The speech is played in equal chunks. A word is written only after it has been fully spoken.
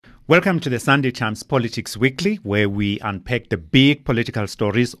Welcome to the Sunday Times Politics Weekly, where we unpack the big political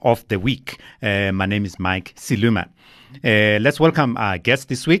stories of the week. My name is Mike Siluma. Let's welcome our guest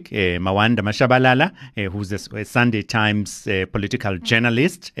this week, Mawanda Mashabalala, who's a Sunday Times political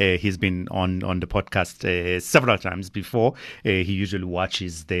journalist. He's been on the podcast several times before. He usually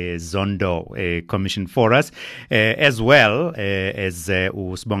watches the Zondo Commission for us, as well as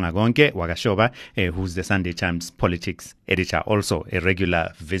Usbonga Gonke Wagashoba, who's the Sunday Times politics editor, also a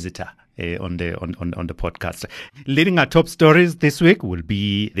regular visitor on the podcast. Leading our top stories this week will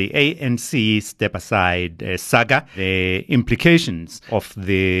be the ANC step aside saga, the implications of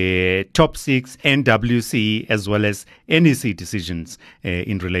the top six NWC as well as NEC decisions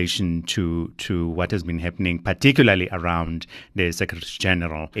in relation to what has been happening, particularly around the Secretary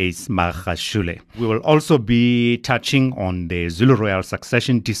General, Ace Magashule. We will also be touching on the Zulu royal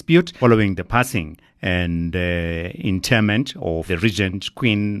succession dispute following the passing and interment of the regent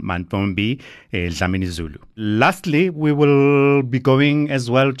Queen Mantfombi Dlamini Zulu. Lastly, we will be going as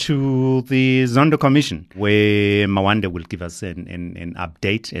well to the Zondo Commission, where Mawanda will give us an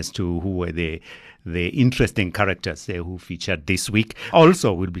update as to who were the interesting characters who featured this week.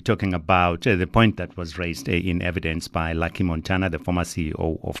 Also, we'll be talking about the point that was raised in evidence by Lucky Montana, the former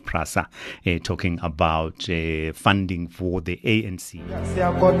CEO of PRASA, talking about funding for the ANC.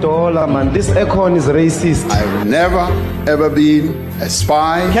 This econ is racist. I've never, ever been a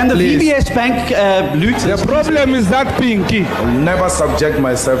spy. Can the VBS Bank loot? The problem is that Pinky. I'll never subject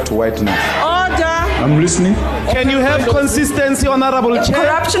myself to whiteness. Order! I'm listening. Can you have consistency, Honorable Chair?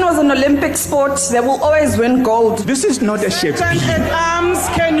 Corruption was an Olympic sport. They will always win gold. This is not a shape. At arms,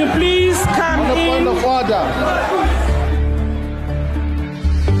 can you please come in? Point of order.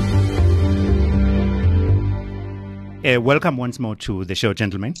 Welcome once more to the show,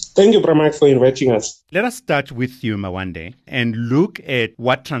 gentlemen. Thank you, Pramak, for inviting us. Let us start with you, Mawande, and look at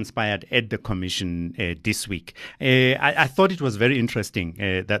what transpired at the commission this week. I thought it was very interesting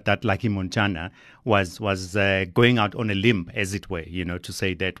that Lucky Montana was going out on a limb, as it were, to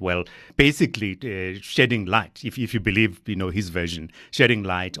say that, well, basically shedding light, if you believe, his version, shedding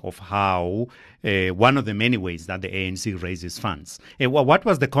light of how one of the many ways that the ANC raises funds. What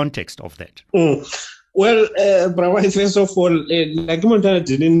was the context of that? Well, Pramak, first of all, Lucky Montana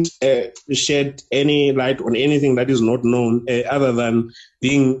didn't shed any light on anything that is not known, other than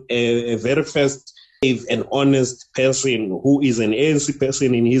being a very first and honest person who is an ANC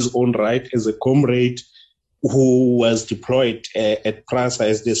person in his own right, as a comrade who was deployed at PRASA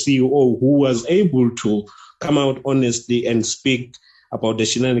as the CEO, who was able to come out honestly and speak about the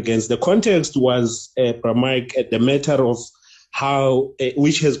shenanigans. The context was, Pramak, the matter of how,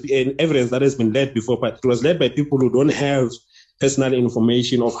 which has been evidence that has been led before, but it was led by people who don't have personal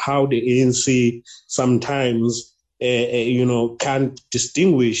information of how the ANC sometimes, can't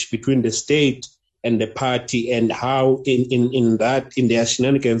distinguish between the state and the party, and how in their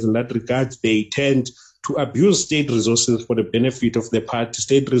shenanigans in that regard, they tend to abuse state resources for the benefit of the party,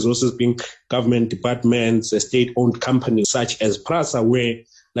 state resources being government departments, state-owned companies such as PRASA, where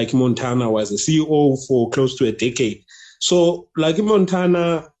Lucky Montana was a CEO for close to a decade. So Lucky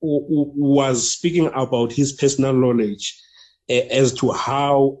Montana was speaking about his personal knowledge as to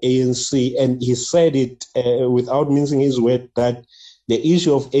how ANC, and he said it without mincing his word, that the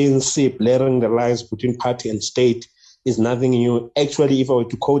issue of ANC blurring the lines between party and state is nothing new. Actually, if I were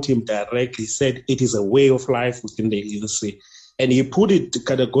to quote him directly, he said it is a way of life within the ANC. And he put it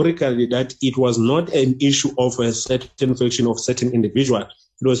categorically that it was not an issue of a certain faction of certain individual.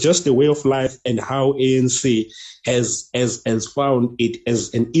 It was just a way of life, and how ANC has found it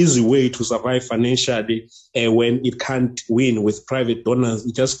as an easy way to survive financially when it can't win with private donors.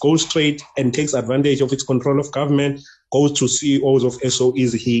 It just goes straight and takes advantage of its control of government, goes to CEOs of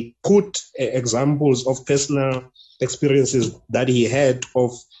SOEs. He put examples of personal experiences that he had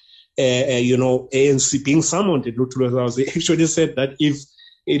of, ANC being summoned at Luthuli House. He actually said that if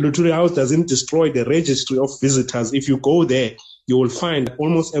Luthuli House doesn't destroy the registry of visitors, if you go there, you will find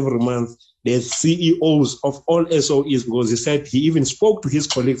almost every month there's CEOs of all SOEs, because he said he even spoke to his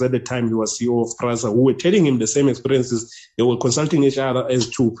colleagues at the time he was CEO of PRASA, who were telling him the same experiences. They were consulting each other as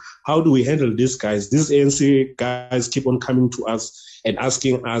to how do we handle these guys. These ANC guys keep on coming to us and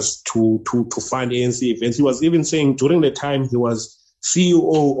asking us to fund ANC events. He was even saying during the time he was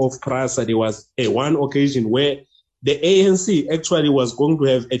CEO of PRASA, there was one occasion where the ANC actually was going to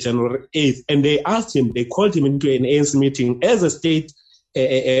have a January 8th, and they asked him, they called him into an ANC meeting as a state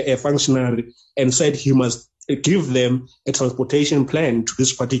functionary, and said he must give them a transportation plan to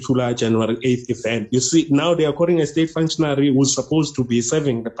this particular January 8th event. You see, now they are calling a state functionary who's supposed to be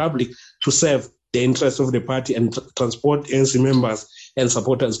serving the public to serve the interests of the party and transport ANC members and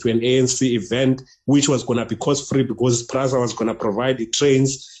supporters to an ANC event, which was going to be cost-free because PRASA was going to provide the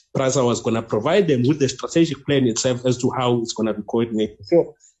trains. PRASA was going to provide them with the strategic plan itself as to how it's going to be coordinated.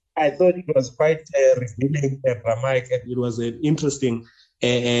 So I thought it was quite revealing, Mike, and it was an interesting,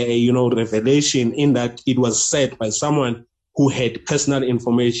 revelation in that it was said by someone who had personal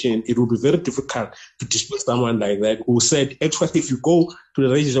information. It would be very difficult to dismiss someone like that who said, actually, if you go to the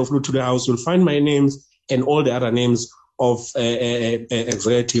Register of Loot to the House, you'll find my names and all the other names of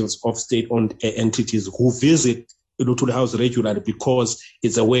executives of state-owned entities who visit to the House regularly because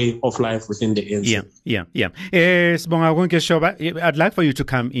it's a way of life within the ANC. Yeah. I'd like for you to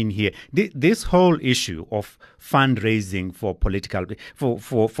come in here. This whole issue of fundraising for political for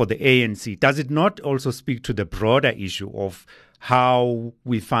the ANC, does it not also speak to the broader issue of how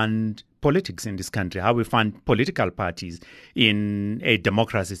we fund politics in this country, how we fund political parties in a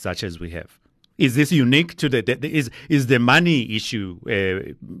democracy such as we have? Is this unique to is the money issue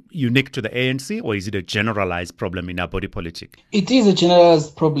unique to the ANC, or is it a generalized problem in our body politic? It is a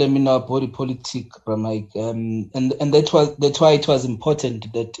generalized problem in our body politic, Mike, and that's why it was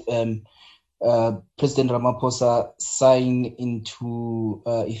important that President Ramaphosa sign into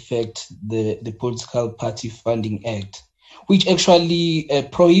effect the Political Party Funding Act, which actually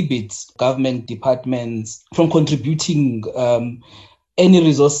prohibits government departments from contributing any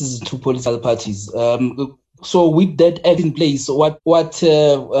resources to political parties. So with that act in place, what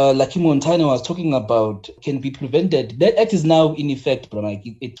Lucky Montana was talking about can be prevented. That act is now in effect, Mike.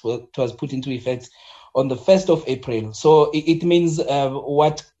 It was put into effect on the 1st of April. So it means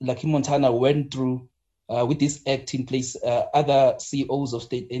what Lucky Montana went through with this act in place, other CEOs of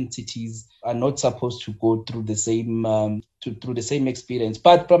state entities are not supposed to go through the same experience.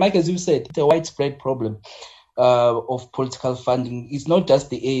 But Mike, as you said, it's a widespread problem of political funding. It's not just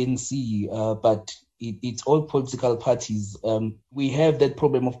the ANC, but it's all political parties. We have that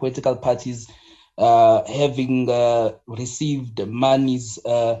problem of political parties having received monies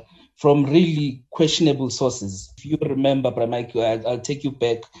from really questionable sources. If you remember, Mike, I'll take you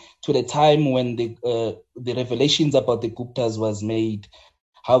back to the time when the revelations about the Guptas was made,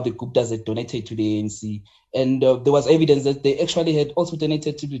 how the Guptas had donated to the ANC. And there was evidence that they actually had also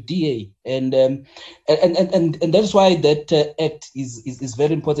donated to the DA, and that's why that act is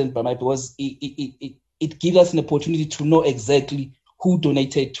very important, because it gives us an opportunity to know exactly who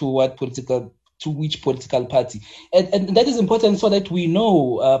donated to which political party, and that is important so that we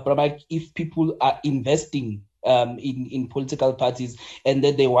know, if people are investing in political parties and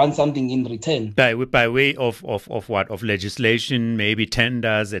that they want something in return by way of what, of legislation, maybe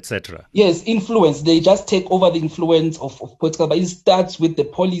tenders, etc. Yes, influence. They just take over the influence of political parties. It starts with the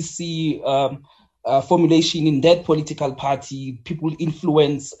policy formulation in that political party. People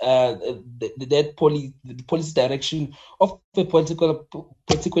influence the policy direction of a particular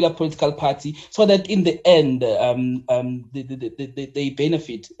political party, so that in the end they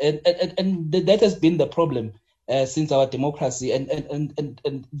benefit, and that has been the problem since our democracy, and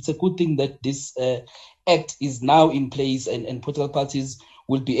it's a good thing that this act is now in place, and political parties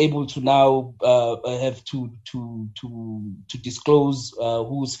will be able to now have to disclose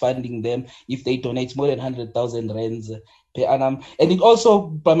who's funding them if they donate more than 100,000 rands per annum. And it also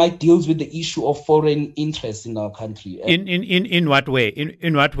deals with the issue of foreign interest in our country. In what way?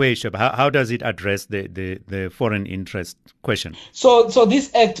 In what way, Sheba? How does it address the foreign interest question? So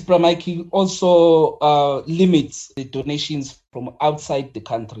this act, also limits the donations from outside the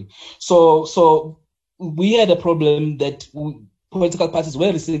country. So we had a problem that political parties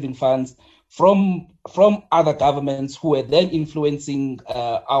were receiving funds from other governments who were then influencing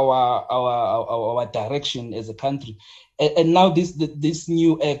our direction as a country. And now this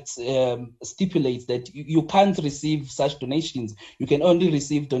new act stipulates that you can't receive such donations. You can only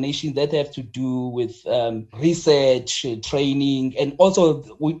receive donations that have to do with research, training, and also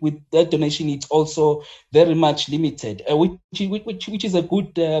with that donation, it's also very much limited, which is a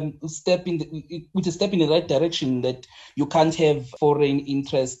good step in the right direction. That you can't have foreign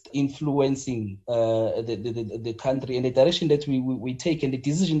interest influencing the country, and the direction that we take and the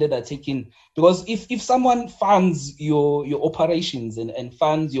decision that are taken. Because if someone funds your operations and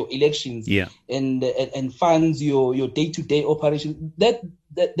funds your elections, and funds your day-to-day operations,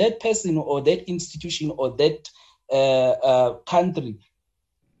 that person or that institution or that country,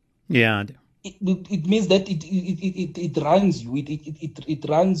 it means that it runs you. It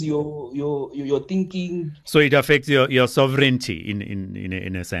runs your thinking. So it affects your sovereignty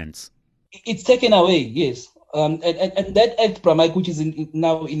in a sense. It's taken away, yes. And that act, Pramike, which is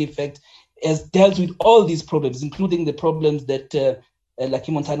now in effect, has dealt with all these problems, including the problems that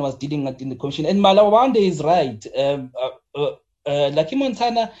Lucky Montana was dealing with in the commission. And Malawande is right. Lucky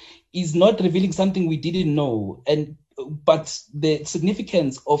Montana is not revealing something we didn't know, but the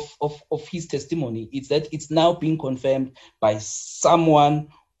significance of his testimony is that it's now being confirmed by someone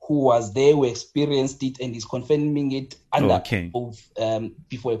who was there, who experienced it, and is confirming it under oath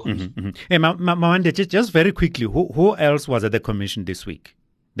before a commission. Mm-hmm. Hey, Mawande, just very quickly, who else was at the commission this week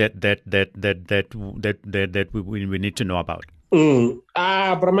that we need to know about?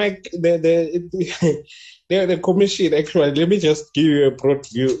 But Mike, the commission, actually, let me just give you a broad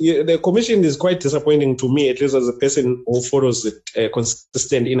view. The commission is quite disappointing to me, at least as a person who follows it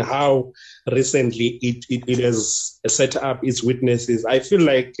consistent in how recently it has set up its witnesses. I feel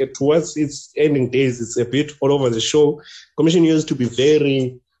like towards its ending days, it's a bit all over the show. Commission used to be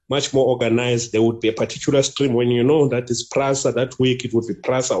very much more organized. There would be a particular stream when you know that it's PRASA that week, it would be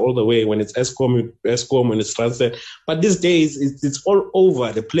PRASA all the way. When it's ESCOM when it's transferred. But these days, it's all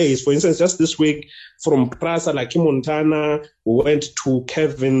over the place. For instance, just this week, from PRASA, like in Montana, we went to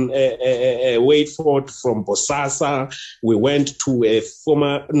Kevin Waitford from Bosasa. We went to a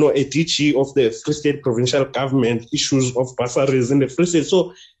DG of the Free State provincial government, issues of bursaries in the Free State.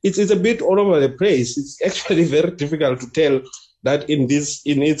 So it's a bit all over the place. It's actually very difficult to tell that in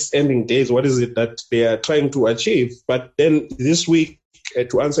its ending days, what is it that they are trying to achieve? But then this week,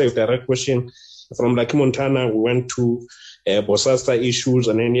 to answer your direct question, from Lucky Montana, we went to Bosasa issues,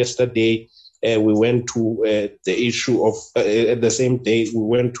 and then yesterday we went to the issue of, at the same day, we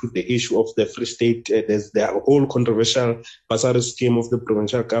went to the issue of the Free State. There's the whole controversial bursary scheme of the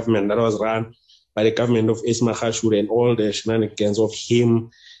provincial government that was run by the government of Ace Magashule, and all the shenanigans of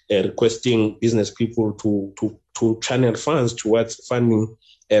him requesting business people to channel funds towards funding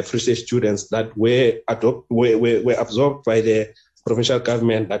Free State students that were absorbed by the provincial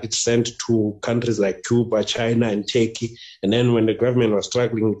government, that it sent to countries like Cuba, China, and Turkey. And then when the government was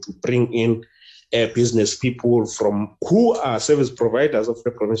struggling to bring in business people from who are service providers of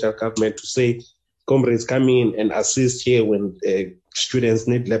the provincial government to say, comrades, come in and assist here when students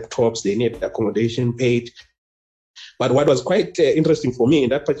need laptops, they need accommodation paid. But what was quite interesting for me in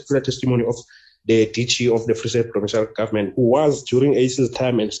that particular testimony of the DG of the Free State provincial government, who was during ACE's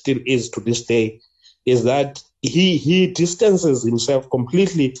time and still is to this day, is that he distances himself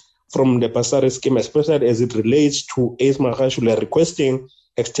completely from the bursary scheme, especially as it relates to Ace Magashule requesting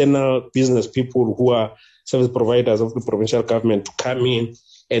external business people who are service providers of the provincial government to come in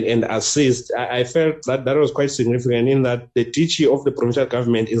and assist. I felt that was quite significant, in that the DG of the provincial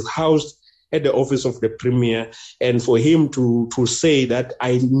government is housed at the office of the premier, and for him to say that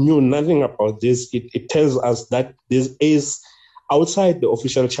I knew nothing about this, it tells us that this is outside the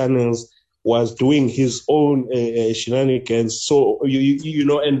official channels, was doing his own shenanigans. So you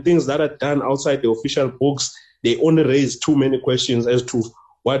know, and things that are done outside the official books, they only raise too many questions as to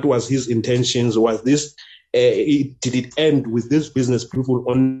what was his intentions. Was this did it end with these business people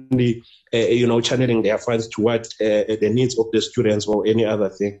only channeling their funds toward the needs of the students or any other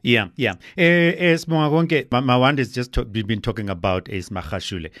thing? As Mawande has just been talking about Ace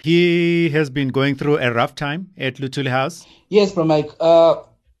Magashule. He has been going through a rough time at Luthuli House. Yes, Mike.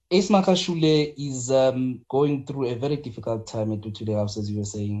 Ace Magashule is going through a very difficult time at Luthuli House, as you were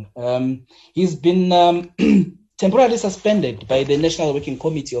saying. He's been temporarily suspended by the National Working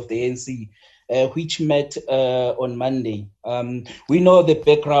Committee of the ANC, which met on Monday. We know the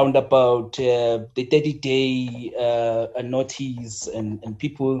background about the 30-day notice and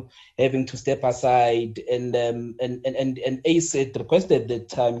people having to step aside, and Ace had requested that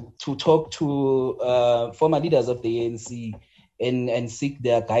time to talk to former leaders of the ANC and seek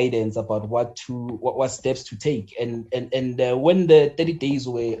their guidance about what steps to take. And when the 30 days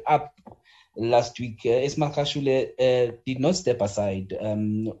were up last week, Ace Magashule did not step aside.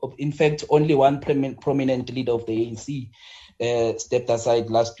 In fact, only one prominent leader of the ANC stepped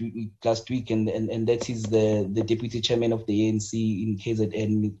aside last week, and that is the deputy chairman of the ANC in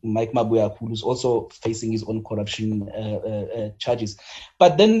KZN, Mike Mabuya, who's also facing his own corruption charges.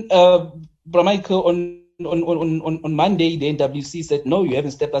 But then, Michael, on Monday, the NWC said, no, you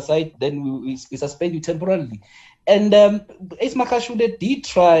haven't stepped aside, then we suspend you temporarily. And Ace Magashule did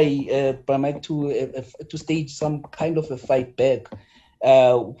try, Mike, to stage some kind of a fight back,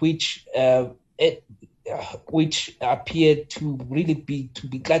 which appeared to really be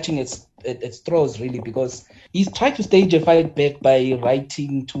clutching at straws, really, because he's tried to stage a fight back by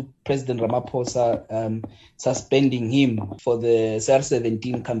writing to President Ramaphosa, suspending him for the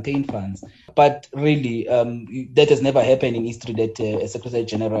CR17 campaign funds. But really, that has never happened in history, that a Secretary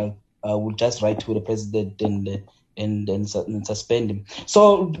General would just write to the president and suspend him.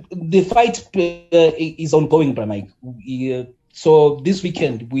 So the fight is ongoing, Mike. So this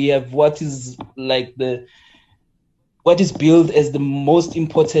weekend we have what is like the what is billed as the most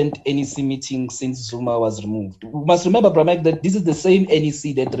important NEC meeting since Zuma was removed. We must remember, Bramek, that this is the same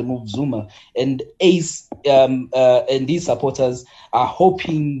NEC that removed Zuma, and ACE and these supporters are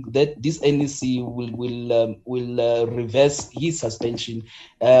hoping that this NEC will reverse his suspension.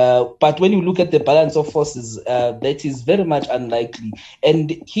 But when you look at the balance of forces, that is very much unlikely.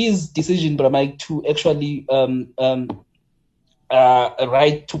 And his decision, Bramek, to actually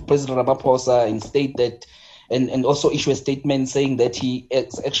write to President Ramaphosa and state that, and also issue a statement saying that he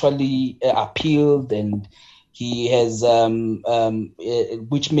actually appealed and he has,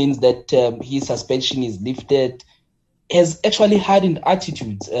 which means that his suspension is lifted, has actually hardened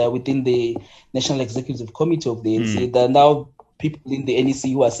attitudes within the National Executive Committee of the ANC. There are now people in the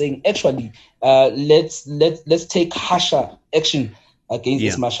NEC who are saying, actually, let's take harsher action against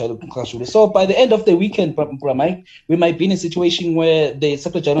this Marshal Mkhashule. So by the end of the weekend, we might be in a situation where the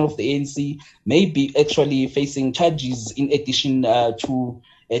Secretary General of the ANC may be actually facing charges in addition to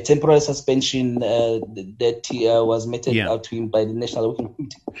a temporary suspension that was meted out to him by the National Working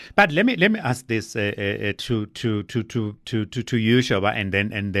Committee. But let me ask this to you, Shoba, and then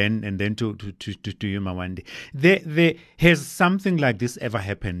to you, Mawande. Has something like this ever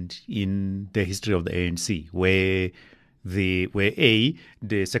happened in the history of the ANC, where A,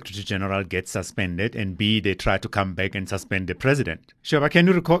 the Secretary General gets suspended, and B, they try to come back and suspend the president? Shoba, can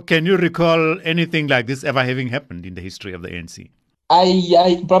you recall anything like this ever having happened in the history of the ANC?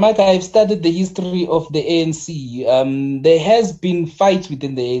 Bramek, I've studied the history of the ANC. There has been fights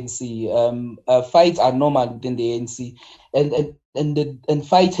within the ANC. Fights are normal within the ANC, and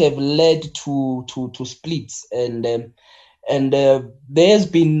fights have led to splits. And there's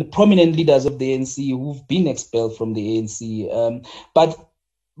been prominent leaders of the ANC who've been expelled from the ANC. But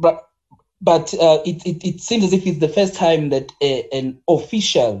it seems as if it's the first time that a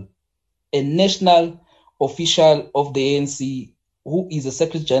national official of the ANC, who is a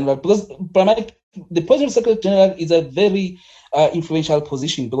Secretary General, because the position of Secretary General is a very influential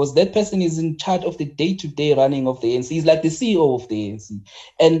position, because that person is in charge of the day-to-day running of the ANC. He's like the CEO of the ANC.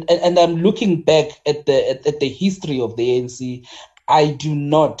 And I'm looking back at the history of the ANC. I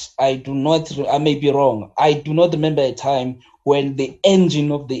may be wrong. I do not remember a time when the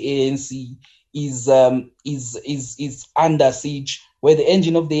engine of the ANC is under siege, where the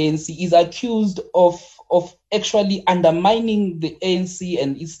engine of the ANC is accused of actually undermining the ANC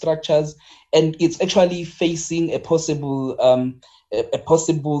and its structures, and it's actually facing a possible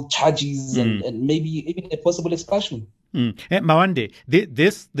charges and maybe even a possible expulsion. Mawande,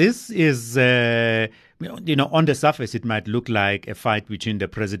 this is on the surface it might look like a fight between the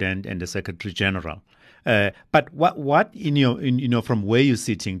president and the Secretary General. But what from where you're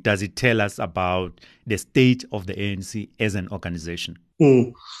sitting, does it tell us about the state of the ANC as an organization?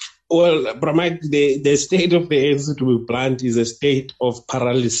 Well, Bramek, the state of the ANC, to be blunt, is a state of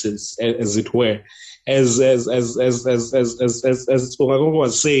paralysis, as it were. As Ogago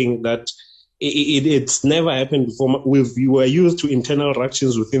was saying, that it's never happened before. We were used to internal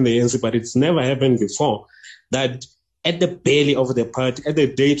ructions within the ANC, but it's never happened before that at the belly of the party, at the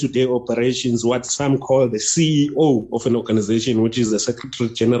day-to-day operations, what some call the CEO of an organization, which is the Secretary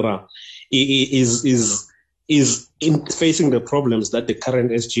General, is facing the problems that the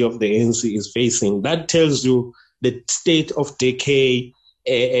current SG of the ANC is facing. That tells you the state of decay,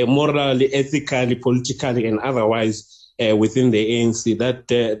 morally, ethically, politically, and otherwise within the ANC. That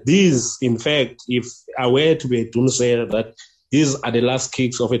these, in fact, if I were to be a doomsayer, that these are the last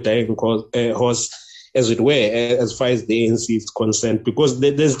kicks of a dying horse, as it were, as far as the ANC is concerned, because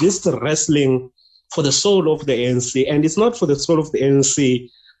there's this wrestling for the soul of the ANC, and it's not for the soul of the ANC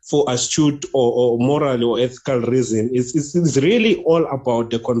for astute or moral or ethical reason. It's really all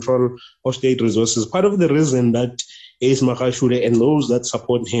about the control of state resources. Part of the reason that Ace Mkhashule and those that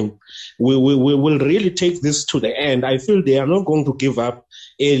support him we will really take this to the end. I feel they are not going to give up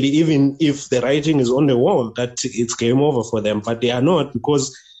early, even if the writing is on the wall that it's game over for them. But they are not,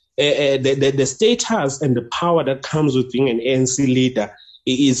 because the status and the power that comes with being an ANC leader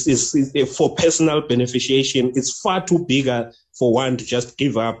is for personal beneficiation. It's far too bigger for one to just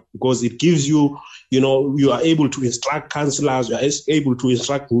give up, because it gives you, you are able to instruct councillors, you are able to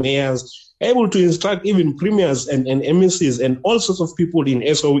instruct mayors, able to instruct even premiers and MECs and all sorts of people in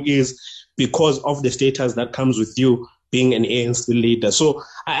SOEs, because of the status that comes with you being an ANC leader. So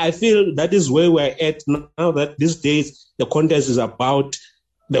I feel that is where we're at now, that these days the contest is about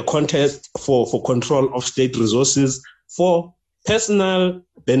the contest for control of state resources, for personal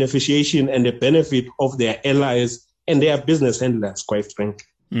beneficiation and the benefit of their allies and their business handlers, quite frankly.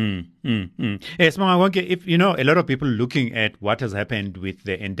 Yes, Mama Wonke, if a lot of people looking at what has happened with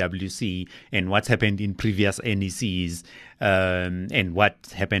the NWC and what's happened in previous NECs, and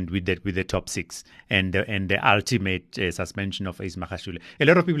what happened with the top six and the ultimate suspension of Ace Magashule, a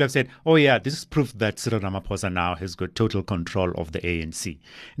lot of people have said, "Oh yeah, this is proof that Cyril Ramaphosa now has got total control of the ANC."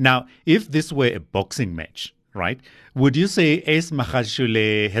 Now, if this were a boxing match, right, would you say Ace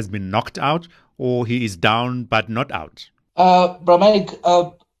Magashule has been knocked out, or he is down but not out? Mike,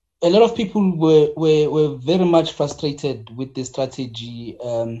 a lot of people were very much frustrated with the strategy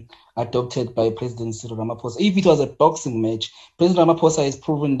adopted by President Cyril Ramaphosa. If it was a boxing match, President Ramaphosa has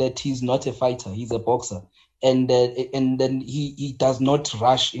proven that he's not a fighter; he's a boxer, and then he does not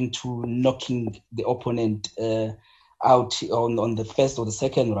rush into knocking the opponent out on the first or the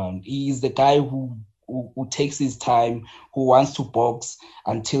second round. He is the guy who takes his time, who wants to box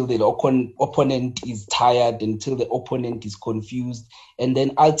until the opponent is tired, until the opponent is confused, and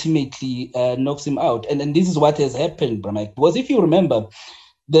then ultimately knocks him out. And this is what has happened, Bramike. Because if you remember,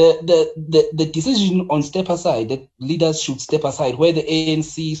 the decision on step aside, that leaders should step aside, where the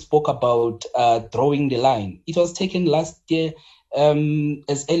ANC spoke about drawing the line, it was taken last year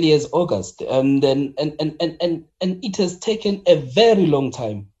as early as August, and it has taken a very long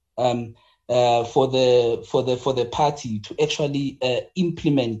time for the party to actually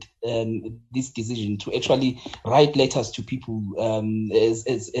implement this decision, to actually write letters to people as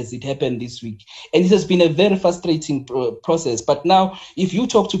it happened this week. And it has been a very frustrating process. But now, if you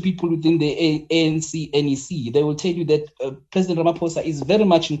talk to people within the ANC NEC, they will tell you that President Ramaphosa is very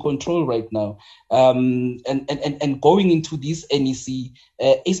much in control right now. And going into this NEC,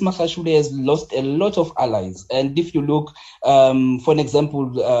 Ace Magashule has lost a lot of allies. And if you look, for an example,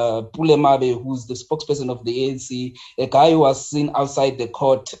 Pule Mabe, who's the spokesperson of the ANC, a guy who was seen outside the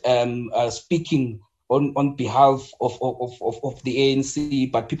court speaking on behalf of the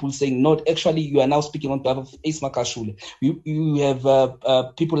ANC, but people saying, "Not actually, you are now speaking on behalf of Ace Magashule." You have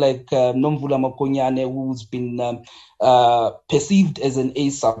people like Nomvula Mokonyane, who's been perceived as an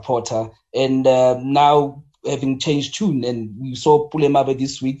Ace supporter, and now having changed tune. And we saw Pule Mabe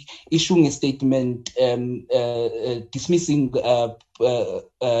this week issuing a statement dismissing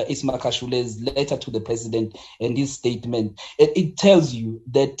Ace Magashule's letter to the president, and his statement. It tells you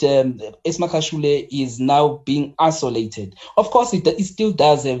that Ace Magashule is now being isolated. Of course, it still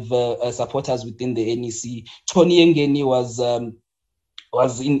does have supporters within the NEC. Tony Ngeni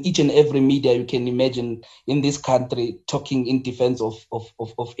was in each and every media you can imagine in this country talking in defense of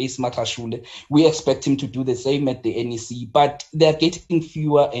Ace Magashule. We expect him to do the same at the NEC, but they're getting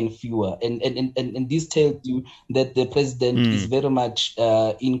fewer and fewer. And this tells you that the president is very much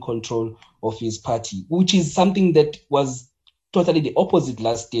in control of his party, which is something that was totally the opposite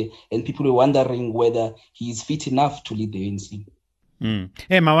last year, and people were wondering whether he is fit enough to lead the ANC.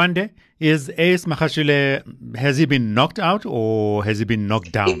 Hey, Mawande, is Ace Magashule, has he been knocked out or has he been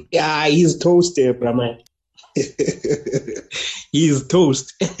knocked down? Yeah, he's toast, Brahma. He's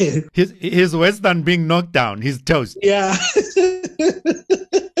toast. He's worse than being knocked down. He's toast. Yeah.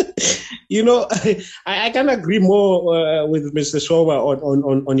 I can agree more with Mr. Shoba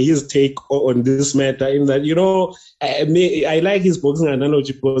on his take on this matter, in that, I like his boxing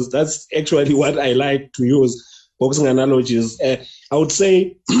analogy, because that's actually what I like to use, boxing analogies. I would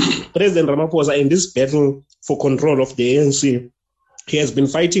say President Ramaphosa, in this battle for control of the ANC, he has been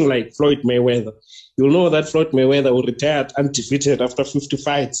fighting like Floyd Mayweather. You'll know that Floyd Mayweather will retire undefeated after 50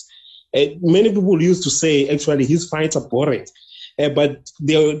 fights. Many people used to say, actually, his fights are boring. But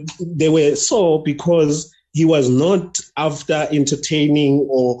they were so because he was not after entertaining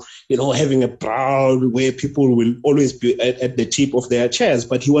or, having a crowd where people will always be at the tip of their chairs,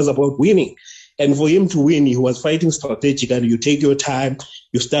 but he was about winning. And for him to win, he was fighting strategically. You take your time,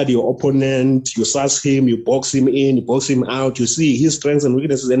 you study your opponent, you suss him, you box him in, you box him out, you see his strengths and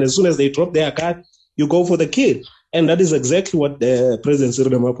weaknesses. And as soon as they drop their card, you go for the kill. And that is exactly what President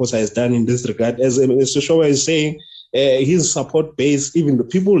Cyril Ramaphosa has done in this regard. As Mr. Showa is saying, his support base, even the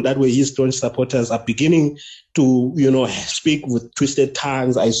people that were his staunch supporters, are beginning to, speak with twisted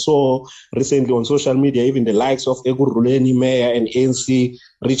tongues. I saw recently on social media, even the likes of Egur Ruleni, Mayor and ANC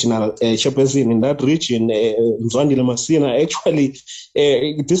regional chairperson in that region, Mzwandile Masina, actually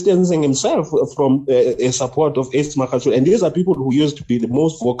distancing himself from a support of Ace Magashule. And these are people who used to be the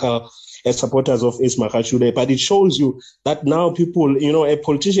most vocal supporters of Ace Magashule. But it shows you that now people, a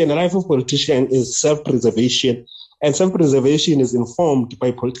politician, the life of a politician is self-preservation. And self-preservation is informed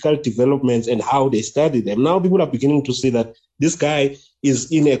by political developments and how they study them. Now people are beginning to see that this guy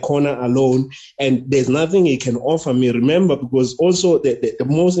is in a corner alone, and there's nothing he can offer me. Remember, because also the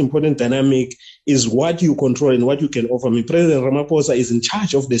most important dynamic is what you control and what you can offer me. President Ramaphosa is in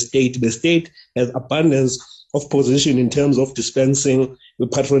charge of the state. The state has abundance of position in terms of dispensing the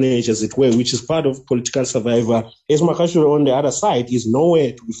patronage, as it were, which is part of political survivor. As Makashule on the other side is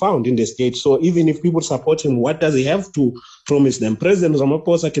nowhere to be found in the state. So even if people support him, what does he have to promise them? President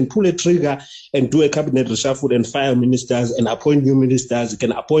Ramaphosa can pull a trigger and do a cabinet reshuffle and fire ministers and appoint new ministers. He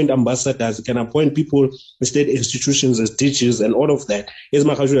can appoint ambassadors. He can appoint people in state institutions as teachers and all of that. As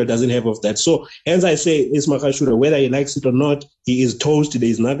Makashule doesn't have of that. So hence I say, as Makashule, whether he likes it or not, he is toast. There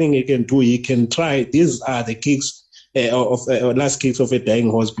is nothing he can do. He can try. These are the kicks last kicks of a dying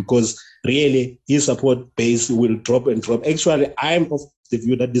horse, because really his support base will drop and drop. Actually, I'm of the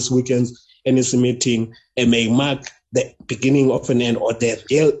view that this weekend's NEC meeting may mark the beginning of an end, or the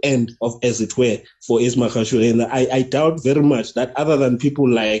real end of, as it were, for Ace Magashule. And I doubt very much that other than people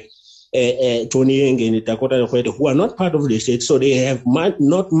like Tony Yeng and Dakota Lekwete, who are not part of the state, so they have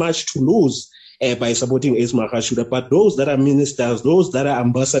not much to lose by supporting Ace Magashule. But those that are ministers, those that are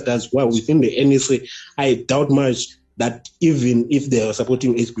ambassadors who are within the NEC, I doubt much that even if they are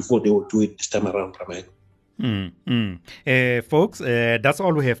supporting Ace before, they will do it this time around. Folks, that's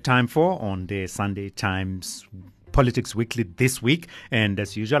all we have time for on the Sunday Times Politics Weekly this week. And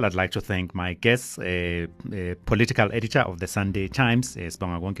as usual, I'd like to thank my guests, political editor of the Sunday Times,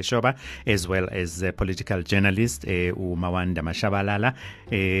 Sibonga Shoba, as well as political journalist, Mawanda Mashabalala.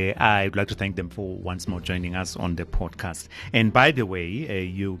 I would like to thank them for once more joining us on the podcast. And by the way,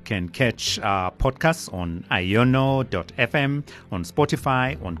 you can catch our podcasts on iono.fm, on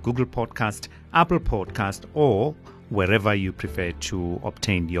Spotify, on Google Podcast, Apple Podcast, or wherever you prefer to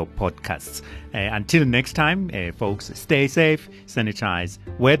obtain your podcasts. Until next time, folks, stay safe, sanitize,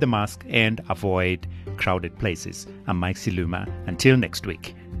 wear the mask, and avoid crowded places. I'm Mike Siluma. Until next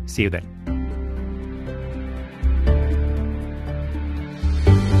week. See you then.